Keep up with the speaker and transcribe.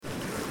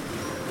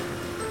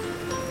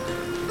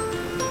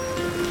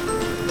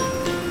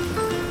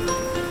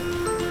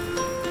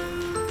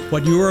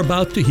What you are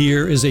about to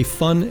hear is a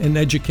fun and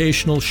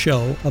educational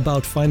show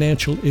about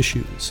financial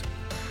issues.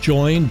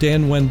 Join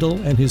Dan Wendell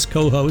and his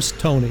co-host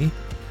Tony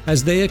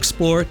as they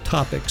explore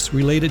topics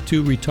related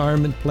to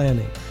retirement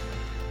planning.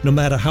 No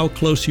matter how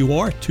close you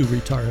are to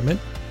retirement,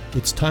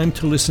 it's time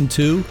to listen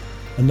to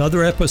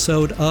another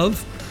episode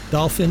of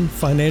Dolphin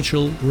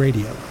Financial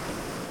Radio.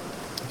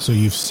 So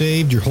you've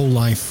saved your whole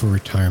life for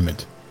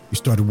retirement. You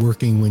started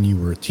working when you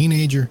were a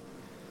teenager,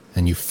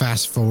 and you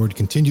fast forward,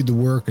 continued to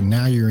work, and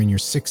now you're in your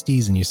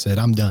 60s and you said,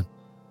 I'm done.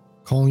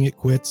 Calling it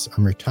quits,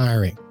 I'm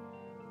retiring.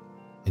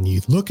 And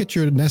you look at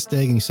your nest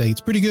egg and you say,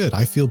 it's pretty good.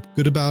 I feel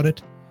good about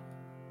it.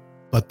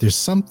 But there's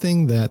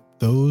something that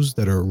those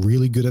that are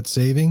really good at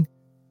saving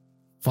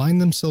find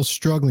themselves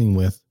struggling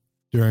with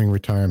during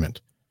retirement.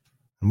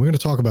 And we're going to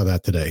talk about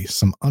that today.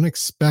 Some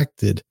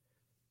unexpected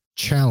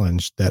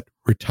challenge that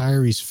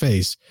retirees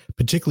face,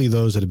 particularly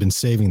those that have been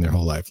saving their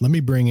whole life. Let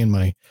me bring in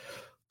my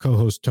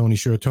co-host, Tony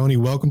Shore. Tony,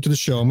 welcome to the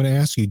show. I'm going to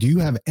ask you, do you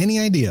have any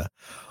idea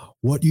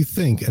what you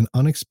think an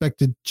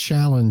unexpected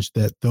challenge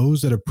that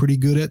those that are pretty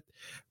good at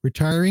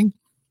retiring,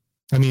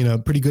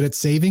 pretty good at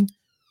saving,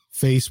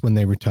 face when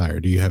they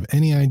retire? Do you have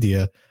any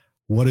idea?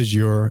 What is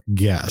your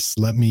guess?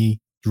 Let me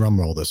drum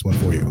roll this one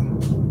for you.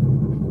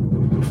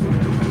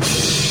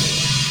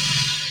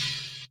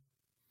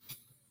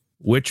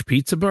 Which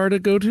pizza bar to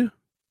go to?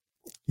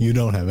 You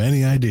don't have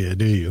any idea,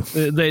 do you?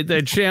 The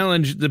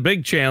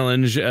big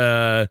challenge,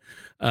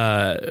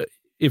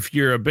 if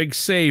you're a big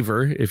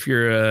saver, if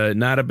you're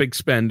not a big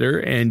spender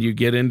and you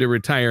get into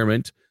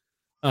retirement,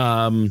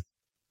 I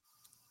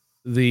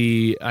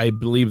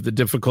believe the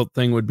difficult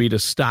thing would be to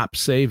stop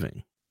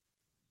saving.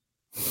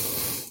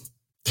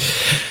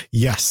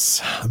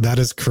 Yes, that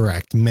is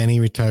correct. Many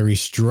retirees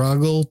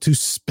struggle to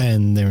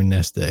spend their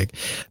nest egg.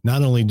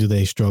 Not only do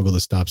they struggle to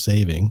stop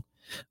saving,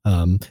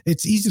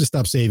 it's easy to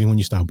stop saving when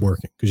you stop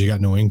working because you got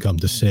no income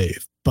to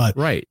save, but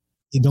right.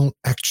 They don't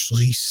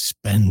actually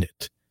spend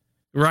it.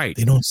 Right.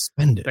 They don't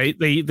spend it.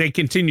 They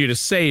continue to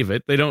save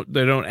it. They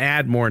don't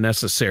add more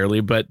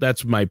necessarily, but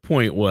that's my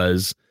point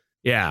was,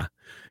 yeah.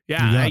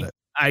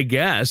 I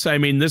guess. I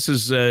mean, this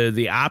is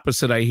the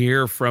opposite I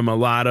hear from a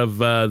lot of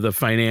the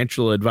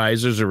financial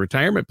advisors or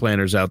retirement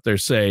planners out there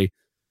say,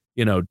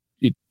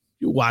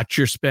 watch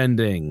your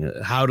spending,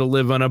 how to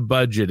live on a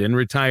budget in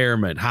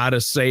retirement, how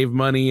to save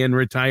money in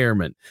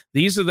retirement.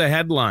 These are the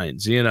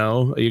headlines, you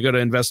go to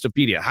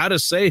Investopedia, how to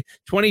save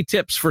 20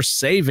 tips for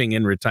saving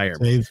in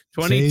retirement,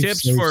 20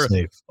 tips for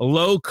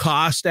low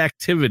cost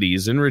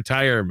activities in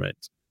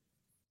retirement.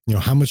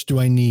 How much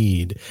do I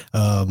need?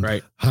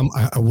 Right.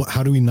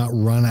 How do we not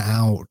run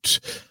out?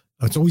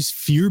 It's always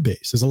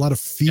fear-based. There's a lot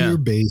of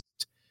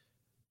fear-based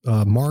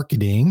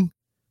marketing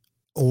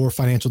or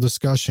financial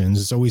discussions.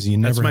 It's always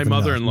That's my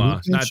mother-in-law.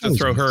 Not to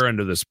throw her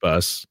under this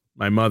bus.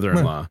 My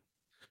mother-in-law. Right.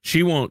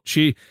 She won't.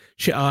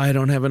 I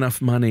don't have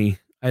enough money.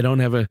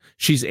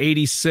 She's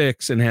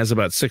 86 and has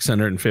about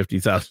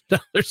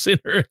 $650,000 in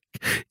her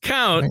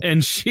account, right.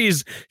 And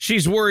she's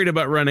worried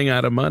about running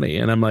out of money.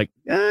 And I'm like,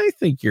 I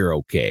think you're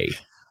okay.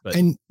 But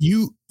and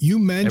you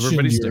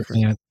mentioned your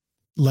aunt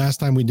last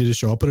time we did a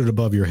show. I'll put it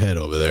above your head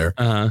over there.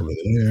 Over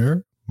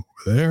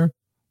there.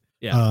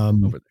 Yeah.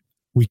 Over there.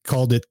 We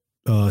called it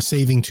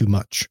saving too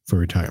much for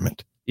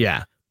retirement.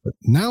 Yeah. But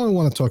now I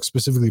want to talk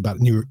specifically about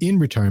when you're in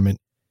retirement,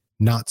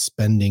 not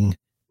spending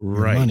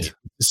your money.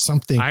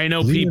 Something I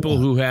know people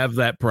who have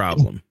that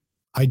problem.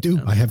 I do.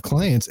 Yeah. I have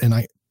clients, and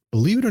I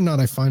believe it or not,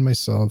 I find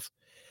myself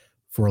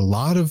for a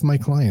lot of my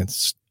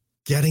clients,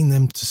 getting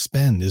them to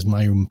spend is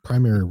my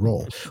primary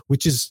role,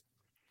 which is,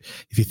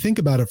 if you think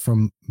about it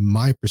from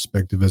my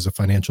perspective as a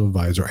financial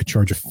advisor, I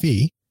charge a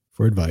fee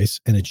for advice,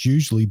 and it's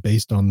usually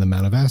based on the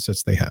amount of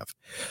assets they have.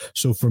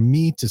 So for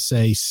me to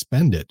say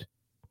spend it,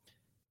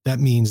 that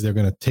means they're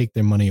going to take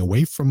their money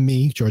away from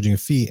me, charging a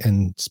fee,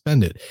 and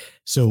spend it.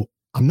 So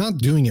I'm not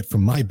doing it for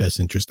my best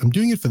interest. I'm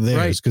doing it for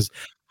theirs because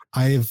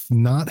I have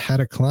not had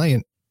a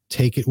client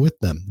take it with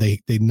them.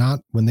 They not,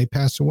 when they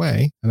pass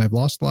away, and I've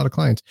lost a lot of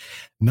clients,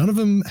 none of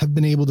them have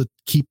been able to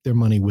keep their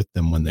money with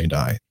them when they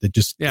die. They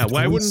just,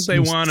 why wouldn't they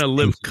want to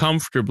live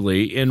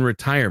comfortably in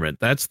retirement?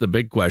 That's the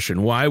big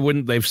question. Why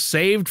wouldn't they've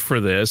saved for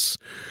this?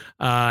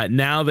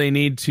 Now they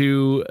need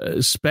to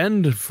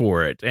spend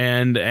for it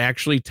and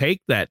actually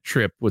take that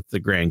trip with the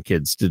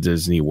grandkids to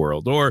Disney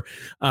World, or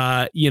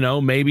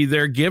maybe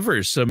they're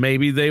givers, so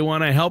maybe they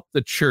want to help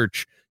the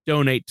church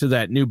donate to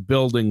that new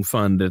building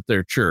fund at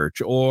their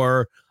church,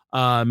 or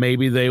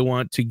maybe they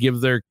want to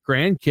give their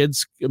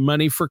grandkids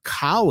money for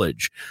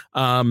college.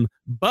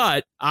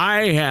 But I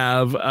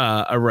have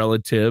a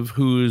relative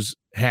who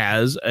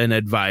has an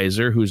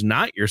advisor who's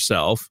not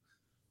yourself,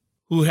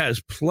 who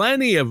has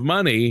plenty of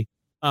money,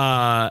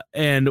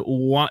 and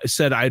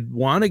said, I'd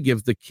want to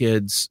give the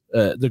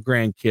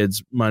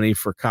grandkids money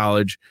for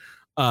college.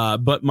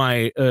 But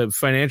my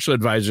financial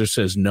advisor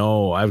says,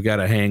 no, I've got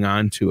to hang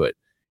on to it.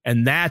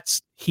 And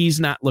he's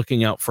not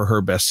looking out for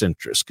her best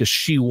interest because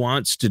she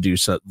wants to do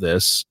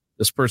this.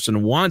 This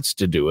person wants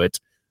to do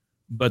it,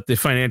 but the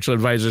financial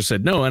advisor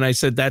said no. And I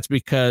said, that's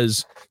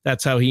because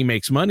that's how he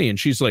makes money. And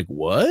she's like,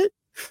 what?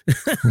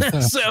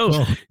 So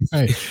well,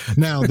 right.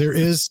 Now there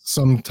is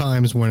some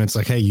times when it's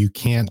like, hey, you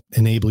can't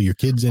enable your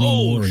kids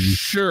anymore.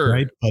 sure.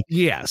 Right. But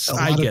yes, a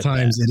lot of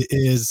times it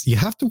is, you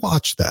have to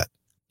watch that.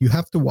 You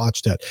have to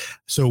watch that.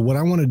 So what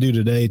I want to do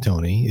today,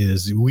 Tony,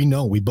 is we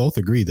both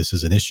agree this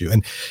is an issue.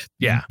 And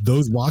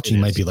those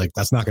watching might be like,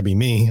 that's not going to be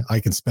me. I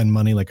can spend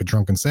money like a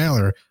drunken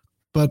sailor.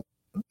 But,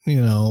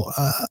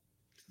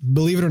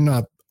 believe it or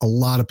not, a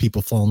lot of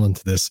people fall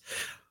into this.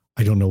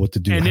 I don't know what to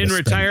do. And in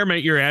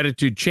retirement, your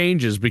attitude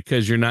changes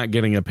because you're not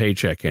getting a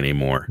paycheck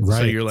anymore. Right.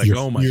 So you're like,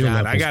 oh my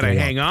God, I got to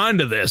hang on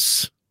to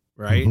this.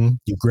 Right. Mm-hmm.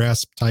 You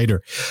grasp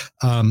tighter.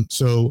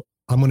 So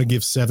I'm going to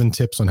give 7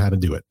 tips on how to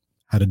do it.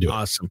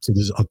 Awesome. So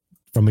this is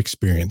from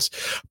experience,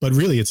 but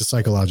really it's a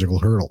psychological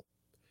hurdle.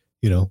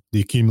 The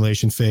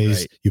accumulation phase,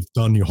 right. You've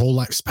done your whole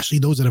life, especially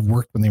those that have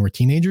worked when they were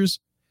teenagers.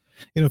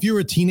 If you were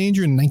a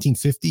teenager in the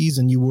 1950s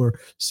and you were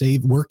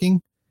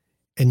working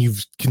and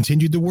you've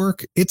continued to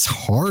work, it's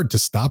hard to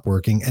stop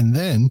working. And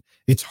then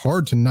it's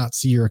hard to not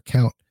see your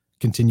account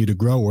continue to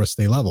grow or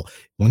stay level.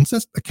 Once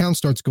that account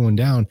starts going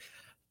down,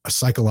 a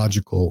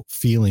psychological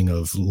feeling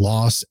of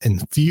loss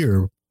and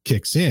fear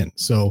kicks in.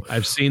 So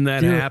I've seen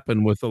that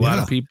happen with a lot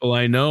of people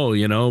I know,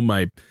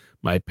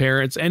 my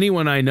parents,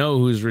 anyone I know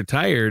who's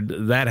retired,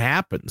 that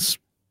happens.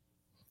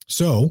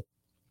 So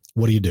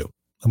what do you do?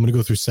 I'm going to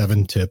go through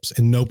 7 tips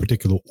in no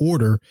particular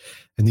order.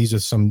 And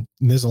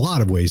there's a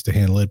lot of ways to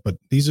handle it, but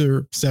these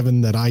are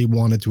 7 that I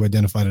wanted to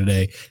identify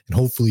today. And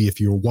hopefully if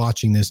you're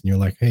watching this and you're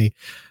like, hey,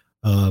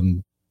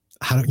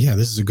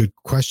 this is a good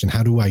question.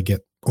 How do I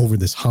get over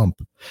this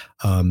hump,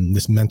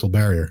 this mental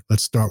barrier?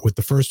 Let's start with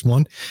the first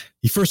one.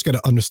 You first got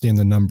to understand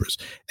the numbers.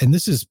 And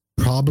this is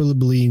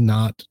probably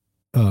not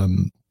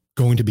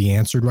going to be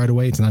answered right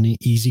away. It's not an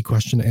easy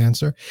question to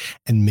answer.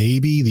 And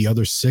maybe the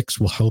other 6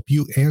 will help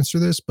you answer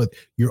this, but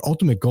your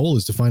ultimate goal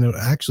is to find out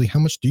actually how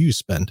much do you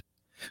spend?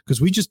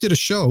 Because we just did a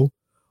show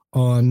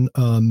on,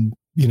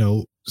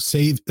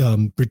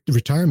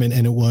 retirement.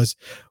 And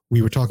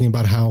we were talking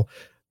about how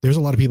there's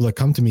a lot of people that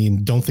come to me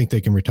and don't think they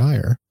can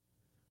retire.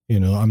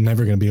 I'm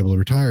never going to be able to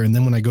retire. And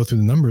then when I go through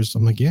the numbers,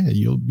 I'm like, yeah,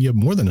 you have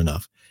more than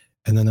enough.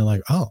 And then they're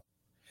like, oh,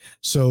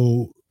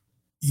 so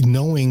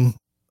knowing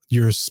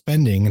your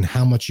spending and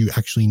how much you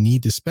actually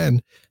need to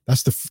spend,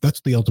 that's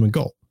the ultimate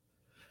goal.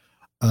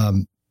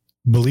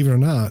 Believe it or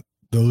not,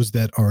 those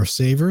that are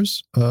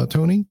savers,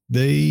 Tony,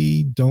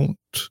 they don't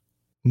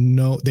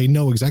know. They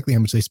know exactly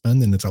how much they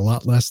spend, and it's a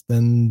lot less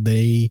than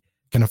they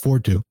can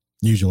afford to.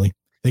 Usually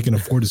they can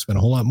afford to spend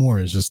a whole lot more.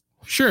 It's just,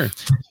 sure.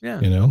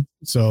 Yeah.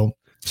 So,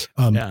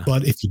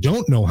 but if you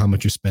don't know how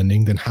much you're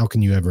spending, then how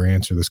can you ever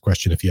answer this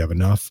question if you have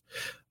enough,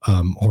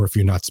 or if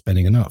you're not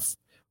spending enough,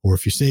 or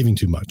if you're saving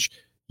too much?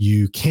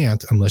 You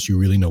can't unless you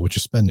really know what you're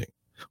spending.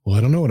 Well,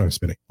 I don't know what I'm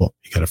spending. Well,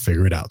 you got to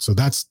figure it out. So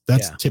that's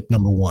tip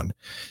number 1.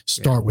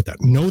 Start with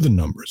that. Know the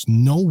numbers.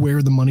 Know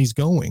where the money's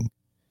going.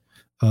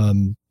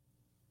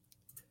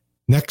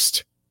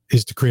 Next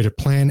is to create a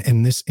plan.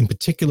 And this in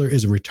particular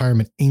is a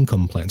retirement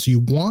income plan. So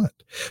you want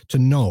to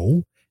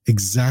know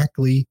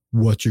exactly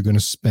what you're going to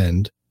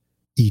spend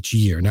each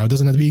year. Now, it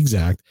doesn't have to be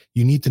exact.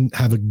 You need to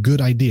have a good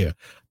idea.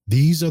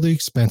 These are the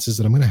expenses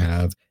that I'm going to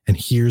have, and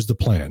here's the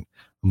plan.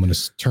 I'm going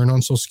to turn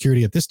on Social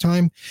Security at this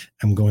time.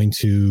 I'm going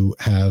to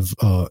have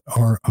our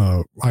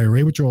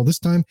IRA withdrawal this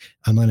time.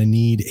 I'm going to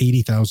need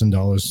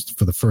 $80,000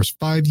 for the first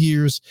 5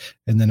 years,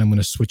 and then I'm going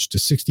to switch to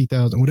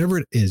 $60,000. Whatever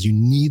it is, you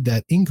need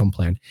that income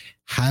plan.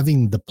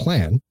 Having the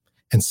plan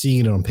and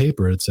seeing it on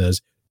paper, it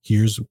says,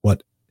 here's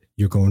what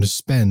you're going to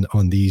spend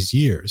on these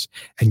years.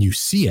 And you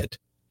see it,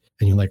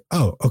 and you're like,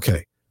 oh,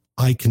 okay,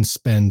 I can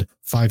spend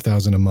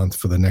 $5,000 a month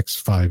for the next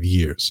 5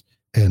 years,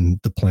 and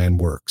the plan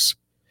works.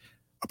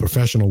 A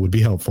professional would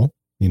be helpful.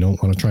 You don't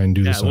want to try and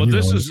do this. Well,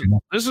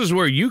 this is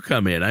where you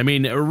come in. I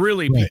mean,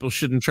 really, right. People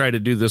shouldn't try to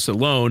do this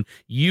alone.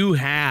 You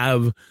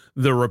have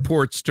the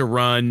reports to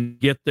run,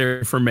 get their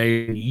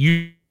information.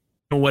 You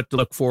know what to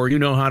look for. You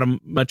know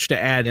much to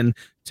add in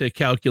to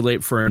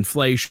calculate for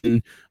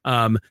inflation.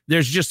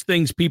 There's just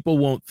things people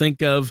won't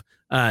think of.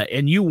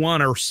 And you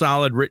want a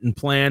solid written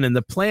plan, and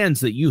the plans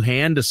that you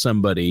hand to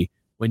somebody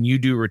when you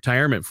do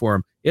retirement for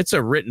them, it's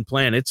a written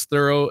plan. It's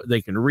thorough.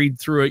 They can read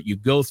through it. You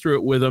go through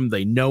it with them.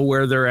 They know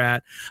where they're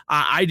at.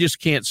 I just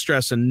can't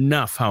stress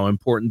enough how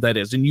important that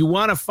is. And you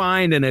want to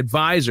find an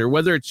advisor,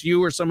 whether it's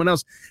you or someone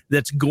else,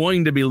 that's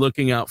going to be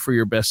looking out for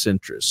your best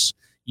interests.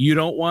 You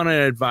don't want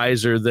an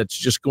advisor that's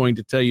just going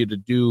to tell you to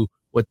do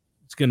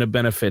what's going to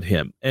benefit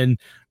him. And,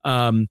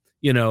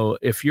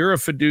 if you're a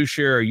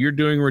fiduciary or you're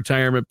doing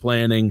retirement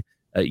planning,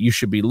 you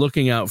should be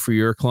looking out for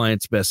your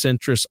client's best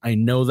interests. I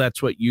know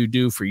that's what you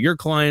do for your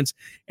clients.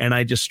 And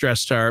I just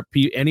stress to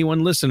anyone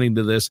listening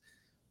to this,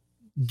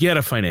 get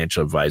a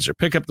financial advisor.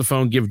 Pick up the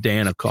phone, give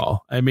Dan a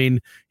call. I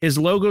mean, his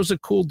logo's a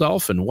cool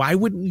dolphin. Why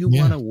wouldn't you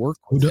want to work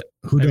with it?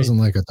 Who doesn't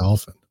like a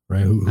dolphin,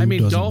 right?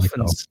 Who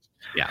dolphins.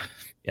 Like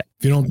yeah.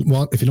 If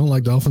you don't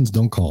like dolphins,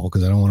 don't call,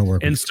 because I don't want to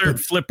work. Insert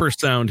flipper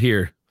sound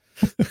here.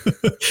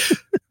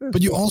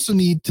 But you also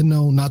need to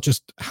know not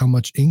just how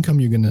much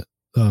income you're going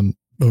to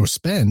or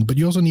spend, but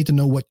you also need to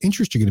know what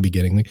interest you're going to be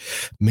getting. Like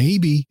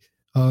maybe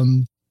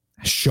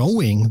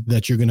showing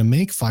that you're going to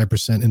make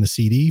 5% in the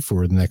CD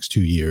for the next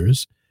 2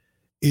 years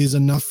is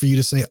enough for you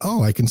to say,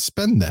 oh, I can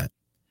spend that.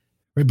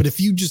 Right. But if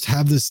you just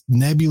have this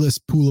nebulous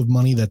pool of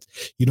money that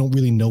you don't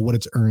really know what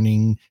it's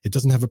earning, it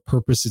doesn't have a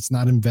purpose, it's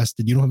not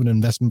invested, you don't have an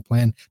investment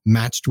plan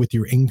matched with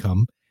your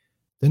income,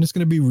 then it's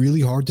going to be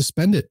really hard to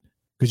spend it,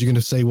 because you're going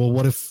to say, well,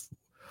 what if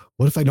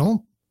I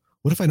don't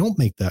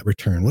make that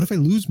return? What if I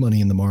lose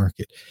money in the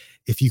market?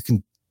 If you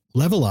can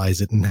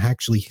levelize it and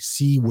actually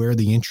see where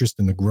the interest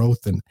and the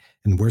growth and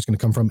where it's going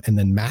to come from, and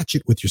then match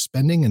it with your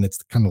spending, and it's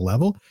the kind of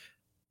level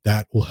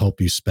that will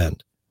help you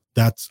spend.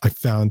 I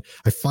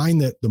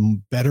find that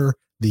the better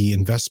the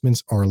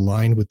investments are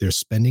aligned with their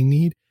spending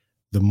need,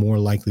 the more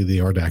likely they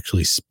are to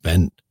actually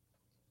spend.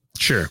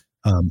 Sure.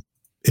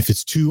 If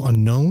it's too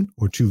unknown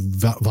or too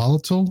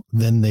volatile,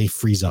 then they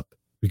freeze up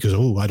because,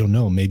 I don't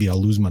know, maybe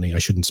I'll lose money, I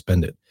shouldn't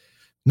spend it.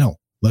 No,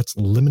 let's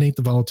eliminate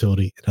the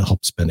volatility and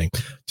help spending.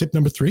 Tip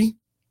number 3,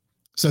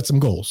 set some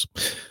goals.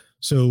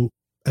 So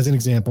as an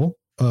example,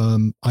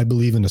 I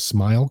believe in a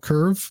SMILE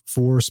curve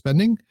for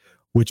spending,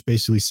 which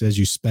basically says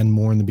you spend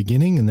more in the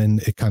beginning and then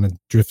it kind of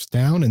drifts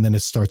down and then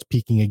it starts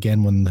peaking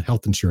again when the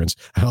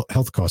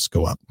health costs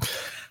go up.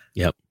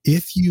 Yep.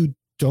 If you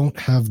don't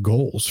have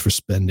goals for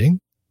spending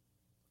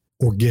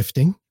or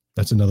gifting,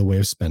 that's another way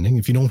of spending.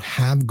 If you don't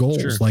have goals,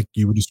 Sure. like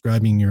you were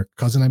describing your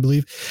cousin, I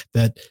believe,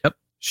 that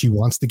she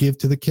wants to give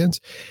to the kids.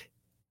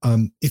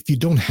 If you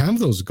don't have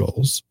those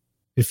goals,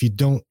 if you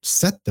don't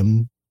set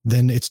them,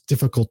 then it's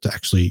difficult to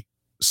actually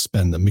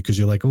spend them, because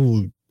you're like,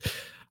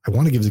 I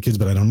want to give the kids,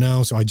 but I don't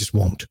know, so I just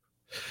won't.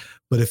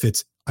 But if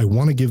it's, I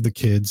want to give the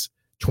kids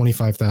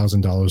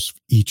 $25,000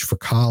 each for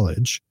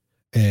college,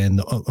 and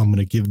I'm going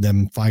to give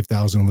them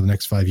 $5,000 over the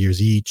next 5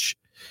 years each.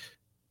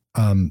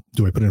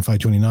 Do I put it in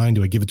 529?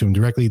 Do I give it to them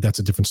directly? That's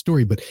a different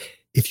story. But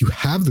if you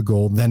have the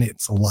goal, then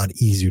it's a lot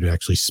easier to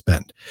actually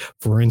spend.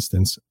 For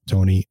instance,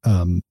 Tony,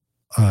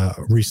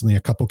 recently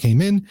a couple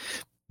came in,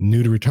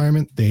 new to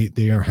retirement. They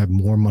have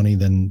more money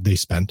than they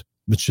spend.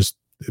 It's just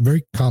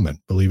very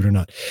common, believe it or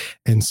not.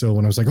 And so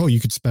when I was like, you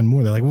could spend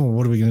more, they're like, well,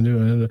 what are we going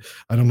to do?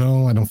 I don't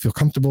know. I don't feel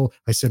comfortable.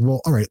 I said,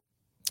 well, all right,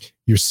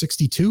 you're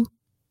 62.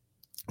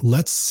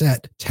 Let's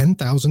set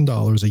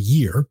 $10,000 a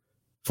year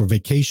for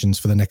vacations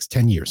for the next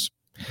 10 years.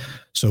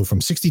 So from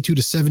 62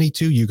 to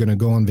 72, you're going to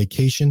go on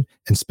vacation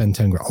and spend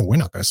 10 grand. We're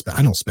not going to spend,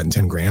 I don't spend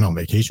 10 grand on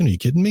vacation. Are you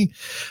kidding me?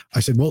 I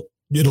said, well,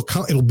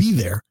 it'll be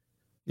there.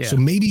 Yeah. So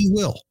maybe you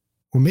will,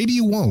 or maybe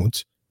you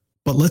won't,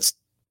 but let's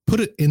put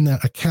it in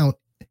that account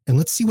and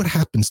let's see what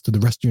happens to the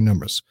rest of your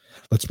numbers.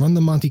 Let's run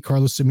the Monte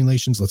Carlo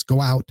simulations. Let's go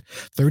out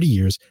 30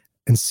 years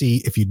and see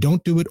if you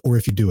don't do it or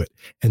if you do it.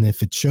 And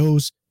if it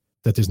shows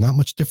that there's not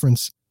much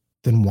difference,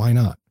 then why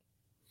not?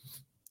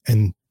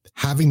 And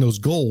having those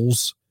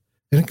goals,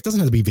 and it doesn't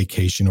have to be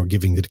vacation or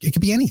giving, it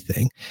could be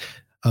anything.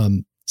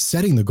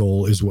 Setting the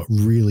goal is what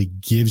really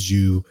gives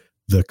you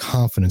the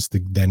confidence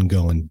to then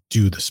go and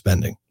do the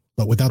spending.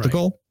 But without the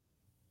goal,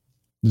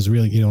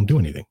 you don't do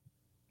anything.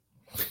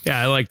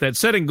 Yeah, I like that.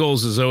 Setting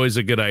goals is always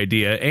a good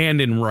idea. And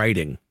in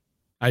writing,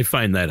 I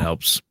find that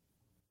helps.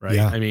 Right.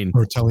 Yeah. I mean,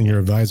 or telling your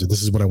advisor,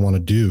 this is what I want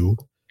to do.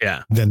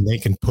 Yeah. Then they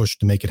can push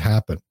to make it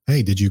happen.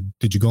 Hey, did you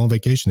go on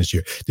vacation this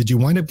year? Did you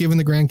wind up giving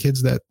the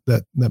grandkids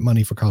that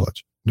money for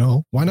college?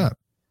 No. Why not?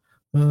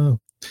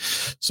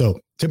 So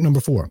tip number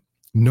 4,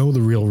 know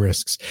the real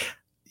risks.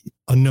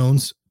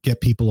 Unknowns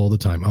get people all the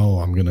time.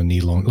 I'm going to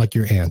need loan, like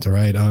your aunt. All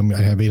right.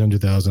 I have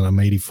 800,000. I'm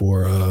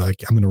 84. I'm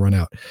going to run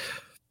out.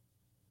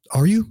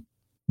 Are you?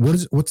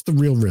 What's the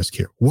real risk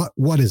here?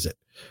 What is it?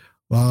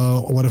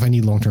 What if I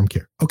need long-term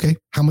care? Okay.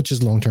 How much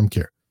is long-term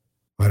care?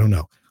 I don't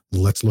know.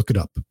 Let's look it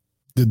up.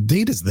 The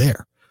data's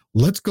there.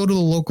 Let's go to the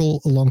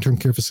local long-term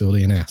care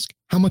facility and ask,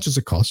 how much does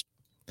it cost?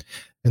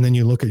 And then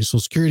you look at your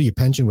Social Security, your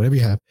pension, whatever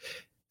you have.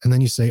 And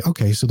then you say,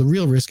 okay, so the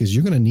real risk is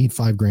you're going to need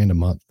 $5,000 a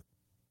month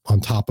on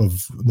top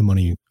of the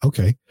money.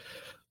 Okay.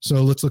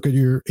 So let's look at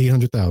your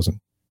 800,000.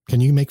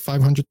 Can you make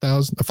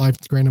 500,000,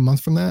 $5,000 a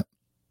month from that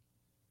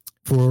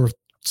for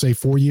say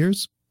 4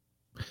 years?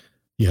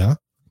 Yeah.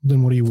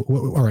 Then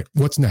all right,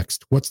 what's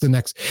next? What's the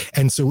next?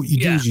 And so what you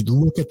do is you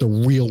look at the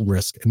real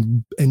risk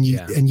and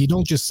you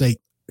don't just say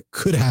it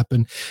could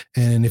happen.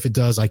 And if it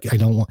does, I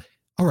don't want,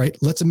 all right,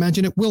 let's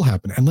imagine it will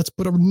happen and let's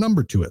put a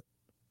number to it.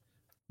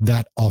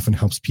 That often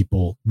helps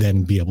people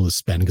then be able to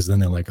spend, because then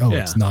they're like,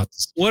 it's not.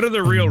 What are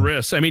the real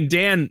risks? I mean,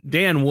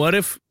 Dan, what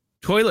if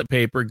toilet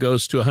paper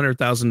goes to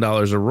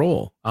 $100,000 a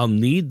roll? I'll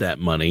need that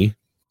money.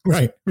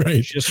 Right.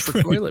 Just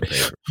for toilet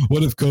paper.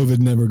 What if COVID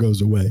never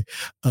goes away?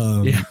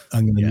 I'm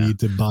going to need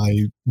to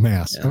buy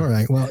masks. Yeah. All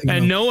right. Well,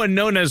 no one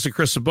known as a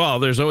crystal ball.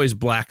 There's always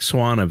black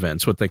swan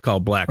events, what they call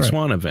black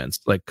swan events,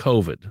 like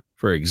COVID,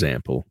 for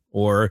example.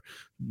 Or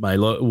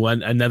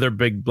another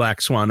big black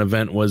swan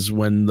event was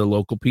when the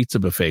local pizza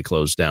buffet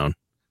closed down.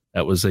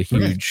 That was a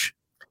huge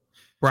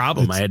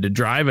problem. I had to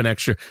drive I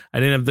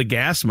didn't have the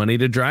gas money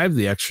to drive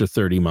the extra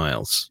 30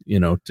 miles,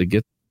 to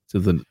get to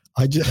the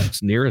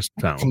nearest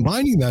town.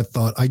 Combining that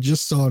thought, I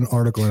just saw an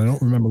article, and I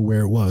don't remember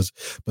where it was,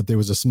 but there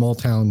was a small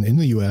town in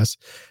the U.S.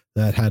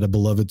 that had a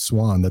beloved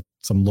swan that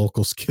some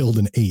locals killed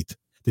and ate.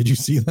 Did you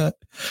see that?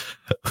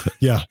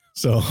 Yeah.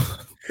 So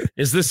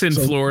is this in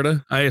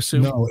Florida? I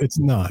assume. No, it's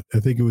not. I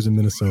think it was in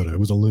Minnesota. It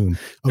was a loon.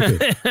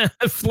 Okay.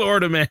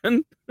 Florida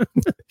man.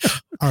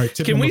 All right.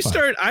 Can we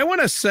start? I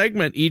want to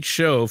segment each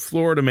show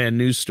Florida man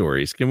news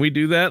stories. Can we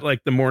do that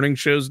like the morning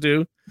shows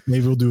do?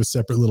 Maybe we'll do a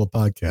separate little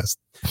podcast.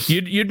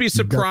 You'd be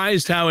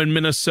surprised how in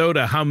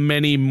Minnesota, how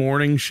many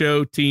morning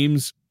show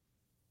teams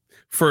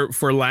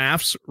for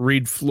laughs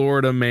read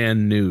Florida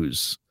man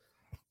news.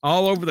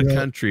 All over the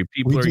country,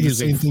 people are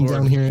using the same thing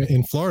down here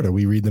in Florida.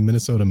 We read the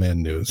Minnesota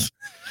man news.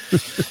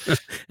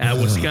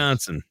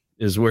 Wisconsin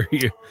is where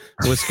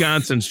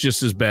Wisconsin's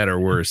just as bad or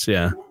worse.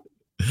 Yeah.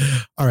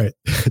 All right.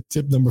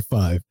 Tip number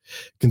 5,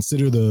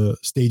 consider the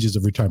stages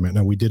of retirement.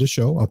 Now, we did a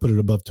show. I'll put it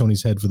above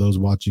Tony's head for those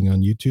watching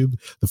on YouTube.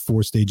 The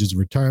 4 stages of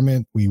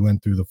retirement. We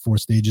went through the 4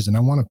 stages, and I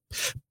want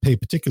to pay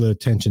particular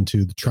attention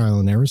to the trial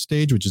and error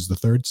stage, which is the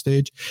 3rd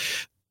stage.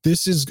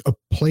 This is a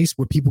place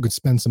where people could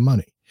spend some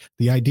money.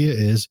 The idea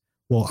is,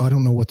 well, I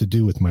don't know what to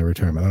do with my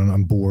retirement.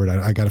 I'm bored.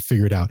 I got to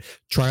figure it out.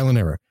 Trial and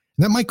error.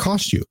 And that might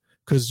cost you,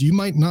 because you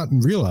might not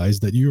realize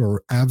that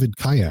you're an avid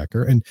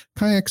kayaker, and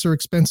kayaks are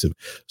expensive.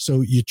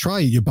 So you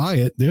buy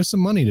it. There's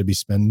some money to be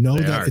spent. Know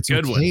that it's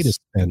okay to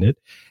spend it,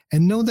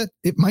 and know that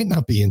it might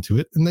not be into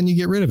it. And then you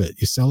get rid of it.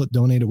 You sell it,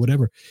 donate it,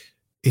 whatever.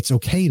 It's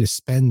okay to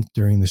spend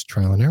during this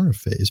trial and error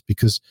phase,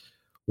 because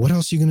what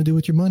else are you going to do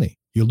with your money?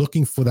 You're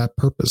looking for that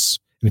purpose.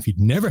 And if you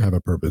never have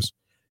a purpose,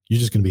 you're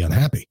just going to be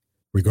unhappy,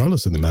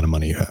 regardless of the amount of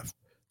money you have.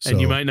 So,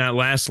 and you might not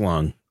last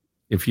long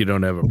if you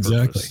don't have a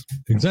purpose.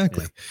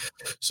 Exactly.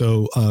 Yeah.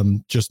 So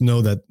just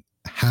know that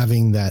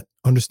having that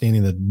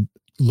understanding that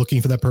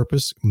looking for that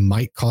purpose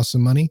might cost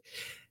some money.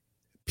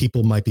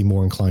 People might be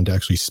more inclined to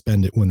actually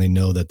spend it when they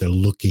know that they're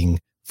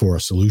looking for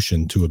a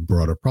solution to a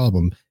broader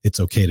problem. It's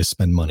okay to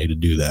spend money to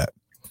do that.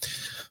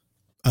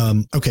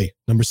 Okay.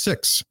 Number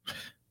 6,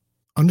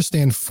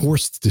 understand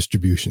forced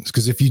distributions.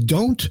 Because if you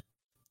don't,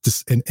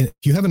 and if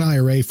you have an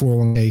IRA,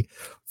 401k,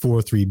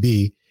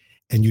 403b,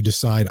 and you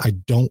decide, I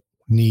don't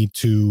need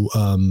to,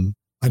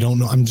 I don't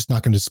know, I'm just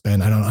not going to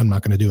spend, I'm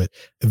not going to do it.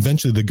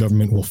 Eventually the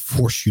government will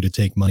force you to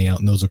take money out,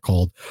 and those are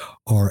called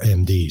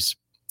RMDs,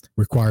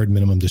 required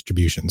minimum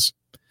distributions.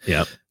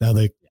 Yeah. Now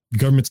the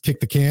government's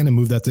kicked the can and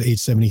moved that to age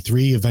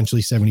 73,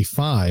 eventually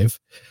 75.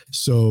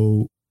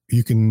 So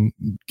you can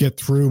get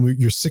through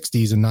your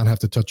 60s and not have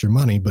to touch your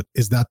money. But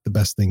is that the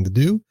best thing to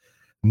do?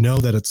 Know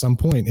that at some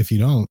point, if you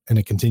don't, and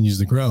it continues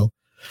to grow,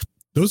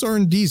 those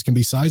R&Ds can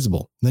be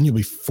sizable. Then you'll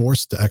be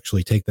forced to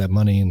actually take that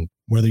money, and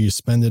whether you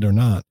spend it or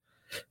not,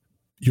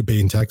 you're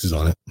paying taxes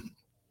on it.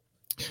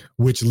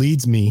 Which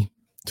leads me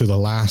to the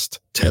last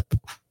tip.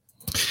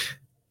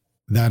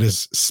 That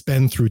is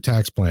spend through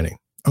tax planning.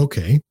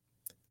 Okay,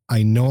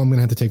 I know I'm going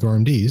to have to take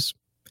R&Ds,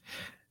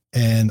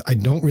 and I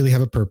don't really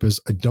have a purpose.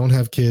 I don't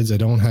have kids. I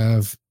don't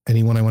have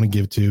anyone I want to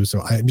give to.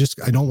 So I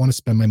don't want to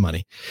spend my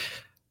money.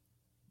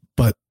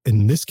 But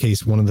in this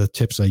case, one of the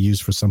tips I use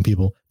for some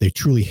people, they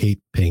truly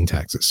hate paying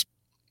taxes,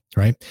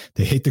 right?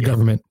 They hate the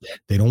government.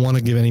 They don't want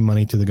to give any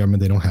money to the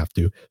government. They don't have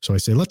to. So I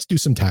say, let's do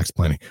some tax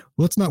planning.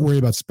 Let's not worry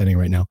about spending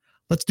right now.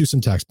 Let's do some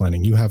tax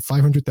planning. You have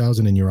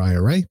 $500,000 in your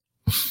IRA,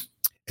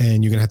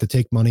 and you're going to have to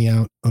take money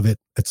out of it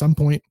at some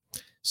point.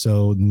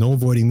 So no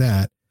avoiding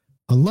that,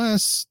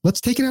 unless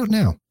let's take it out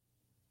now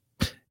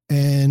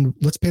and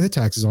let's pay the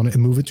taxes on it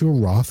and move it to a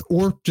Roth,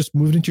 or just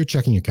move it into your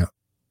checking account.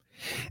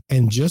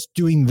 And just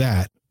doing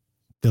that,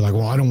 they're like,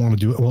 well, I don't want to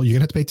do it. Well, you're going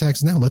to have to pay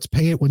taxes now. Let's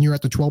pay it when you're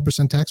at the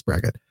 12% tax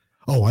bracket.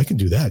 Oh, I can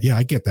do that. Yeah,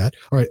 I get that.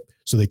 All right.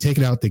 So they take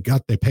it out. They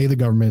pay the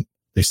government.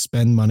 They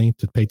spend money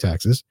to pay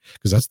taxes,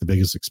 because that's the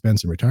biggest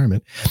expense in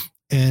retirement.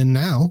 And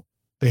now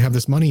they have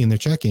this money in their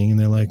checking, and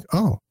they're like,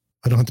 oh,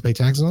 I don't have to pay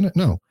taxes on it?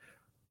 No.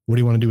 What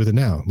do you want to do with it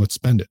now? Let's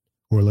spend it.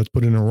 Or let's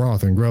put it in a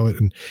Roth and grow it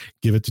and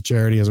give it to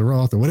charity as a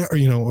Roth, or whatever,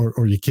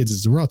 or your kids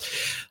as a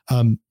Roth.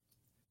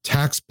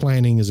 Tax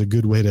planning is a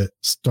good way to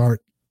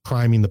start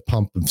priming the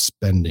pump of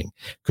spending,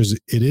 because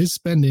it is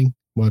spending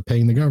while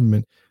paying the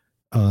government.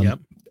 And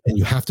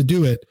you have to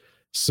do it.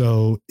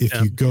 So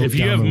if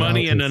you have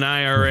money in an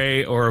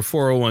IRA or a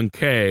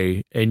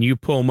 401k, and you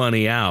pull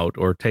money out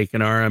or take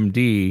an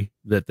RMD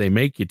that they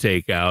make you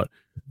take out,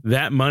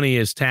 that money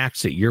is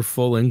taxed at your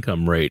full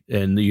income rate,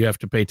 and you have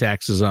to pay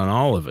taxes on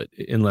all of it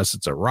unless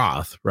it's a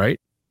Roth, right?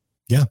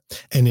 Yeah.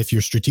 And if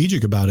you're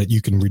strategic about it,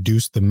 you can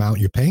reduce the amount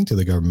you're paying to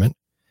the government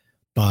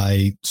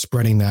by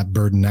spreading that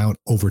burden out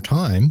over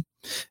time,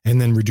 and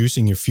then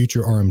reducing your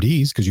future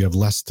RMDs because you have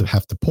less to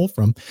have to pull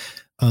from.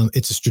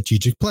 It's a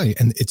strategic play,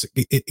 and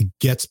it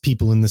gets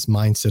people in this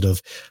mindset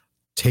of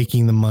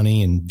taking the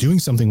money and doing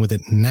something with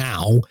it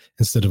now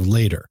instead of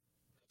later.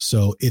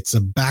 So it's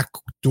a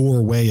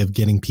backdoor way of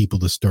getting people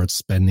to start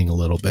spending a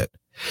little bit.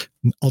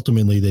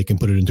 Ultimately, they can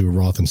put it into a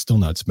Roth and still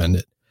not spend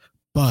it,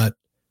 but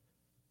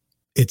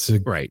it's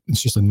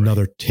just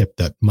another tip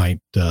that might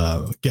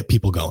get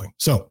people going.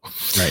 So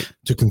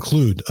to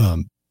conclude,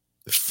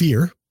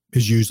 fear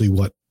is usually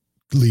what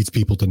leads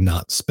people to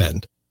not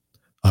spend.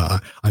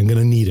 I'm going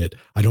to need it.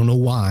 I don't know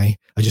why.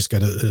 I just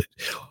got to.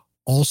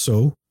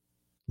 Also,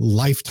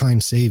 lifetime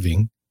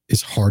saving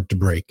is hard to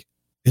break.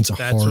 It's a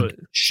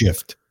hard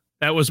shift.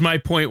 That was my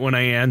point when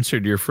I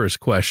answered your first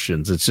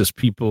questions. It's just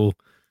people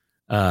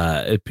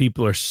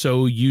are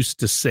so used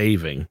to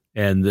saving,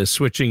 and the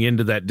switching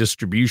into that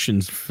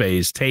distribution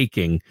phase,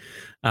 taking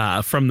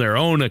from their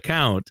own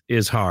account,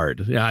 is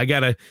hard. I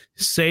got to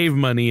save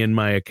money in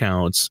my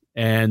accounts,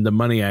 and the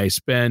money I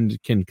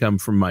spend can come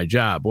from my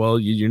job. Well,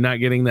 you're not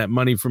getting that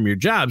money from your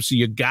job, so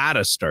you got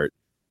to start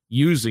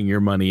using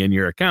your money in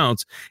your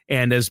accounts.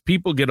 And as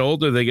people get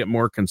older, they get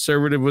more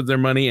conservative with their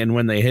money, and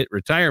when they hit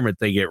retirement,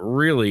 they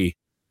really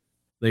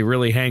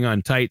hang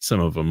on tight, some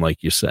of them,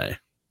 like you say.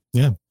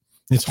 Yeah.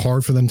 It's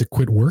hard for them to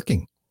quit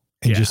working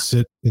and just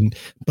sit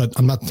but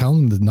I'm not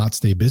telling them to not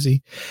stay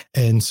busy.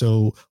 And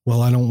so,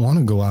 well, I don't want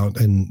to go out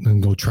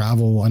and go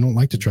travel. I don't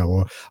like to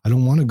travel. I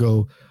don't want to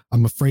go.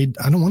 I'm afraid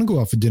I don't want to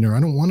go out for dinner. I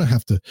don't want to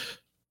have to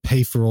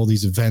pay for all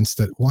these events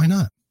why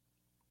not?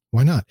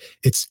 Why not?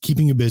 It's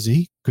keeping you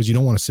busy because you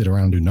don't want to sit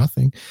around and do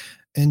nothing.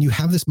 And you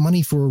have this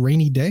money for a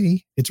rainy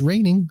day. It's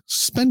raining,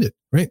 spend it.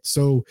 Right.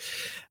 So,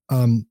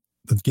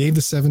 gave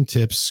the 7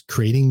 tips.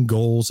 Creating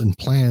goals and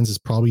plans is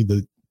probably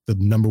the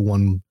number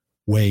one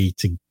way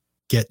to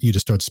get you to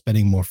start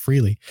spending more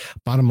freely.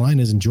 Bottom line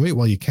is enjoy it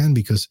while you can,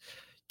 because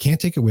you can't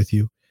take it with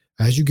you.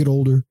 As you get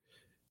older,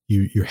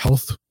 your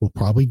health will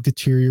probably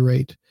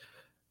deteriorate,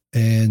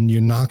 and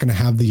you're not going to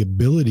have the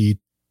ability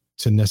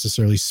to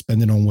necessarily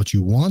spend it on what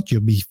you want.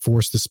 You'll be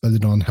forced to spend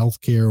it on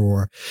healthcare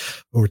or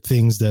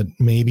things that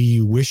maybe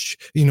you wish,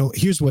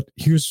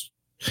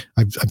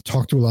 I've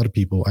talked to a lot of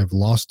people. I've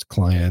lost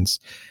clients,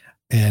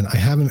 and I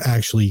haven't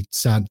actually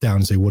sat down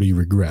and say, what do you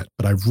regret?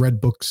 But I've read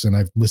books and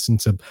I've listened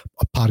to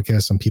a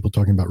podcast on people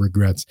talking about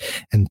regrets,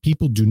 and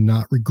people do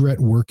not regret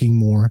working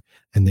more.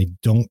 And they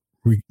don't,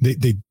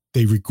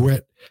 they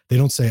regret. They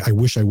don't say, I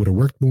wish I would have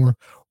worked more,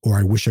 or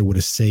I wish I would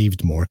have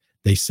saved more.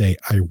 They say,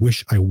 I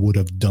wish I would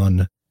have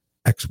done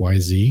X, Y,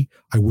 Z.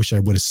 I wish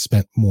I would have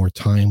spent more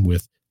time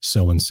with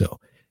so-and-so.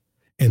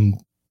 And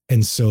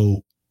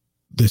so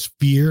this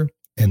fear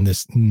and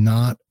this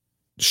not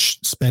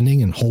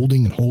spending and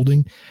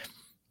holding,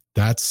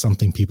 that's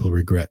something people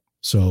regret.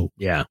 So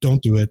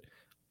don't do it.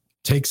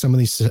 Take some of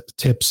these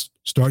tips,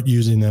 start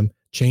using them,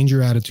 change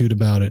your attitude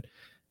about it.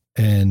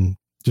 And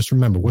just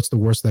remember, what's the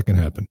worst that can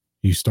happen?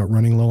 You start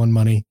running low on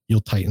money, you'll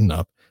tighten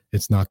up.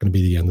 It's not going to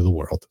be the end of the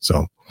world.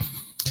 So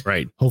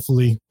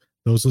hopefully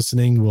those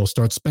listening will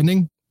start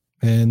spending,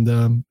 and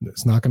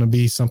it's not going to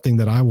be something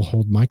that I will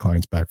hold my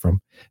clients back from.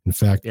 In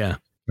fact,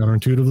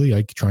 counterintuitively,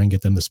 I try and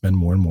get them to spend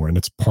more and more. And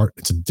it's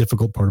a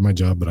difficult part of my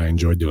job, but I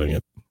enjoy doing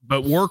it.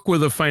 But work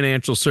with a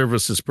financial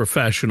services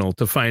professional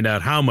to find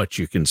out how much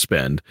you can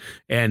spend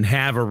and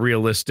have a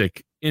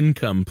realistic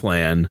income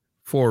plan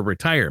for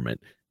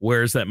retirement.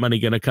 Where's that money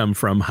going to come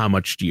from? How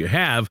much do you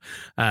have?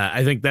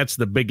 I think that's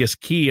the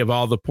biggest key of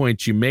all the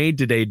points you made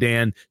today,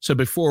 Dan. So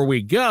before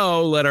we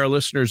go, let our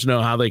listeners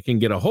know how they can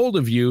get a hold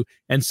of you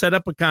and set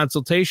up a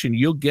consultation.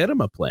 You'll get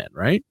them a plan,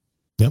 right?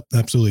 Yep,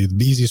 absolutely.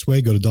 The easiest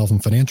way, go to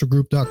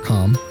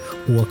dolphinfinancialgroup.com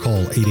or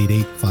call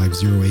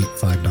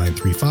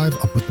 888-508-5935.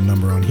 I'll put the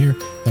number on here.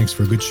 Thanks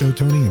for a good show,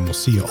 Tony, and we'll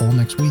see you all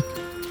next week.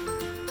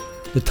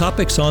 The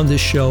topics on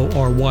this show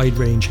are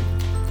wide-ranging,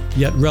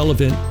 yet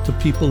relevant to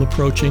people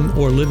approaching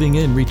or living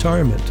in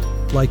retirement,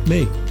 like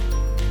me.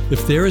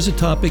 If there is a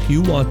topic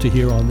you want to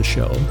hear on the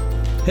show,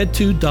 head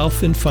to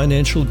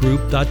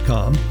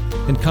dolphinfinancialgroup.com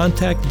and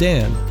contact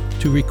Dan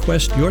to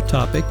request your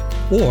topic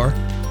or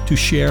to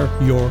share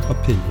your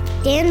opinion.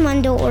 Dan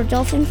Wendell or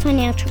Dolphin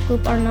Financial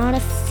Group are not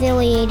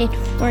affiliated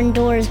or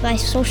endorsed by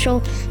Social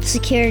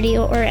Security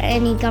or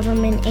any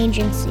government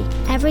agency.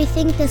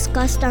 Everything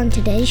discussed on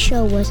today's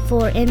show was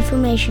for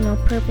informational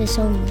purpose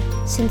only.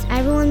 Since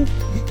everyone's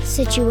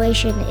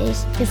situation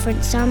is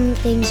different, some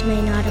things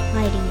may not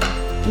apply to you.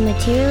 The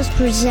materials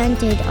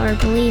presented are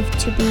believed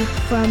to be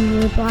from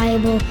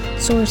reliable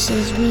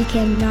sources. We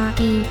cannot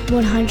be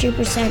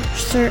 100%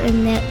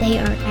 certain that they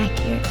are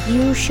accurate.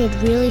 You should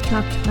really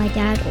talk to my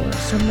dad or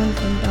someone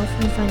from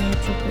Dolphin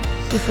Financial Group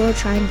before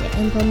trying to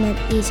implement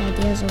these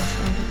ideas or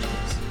strategies.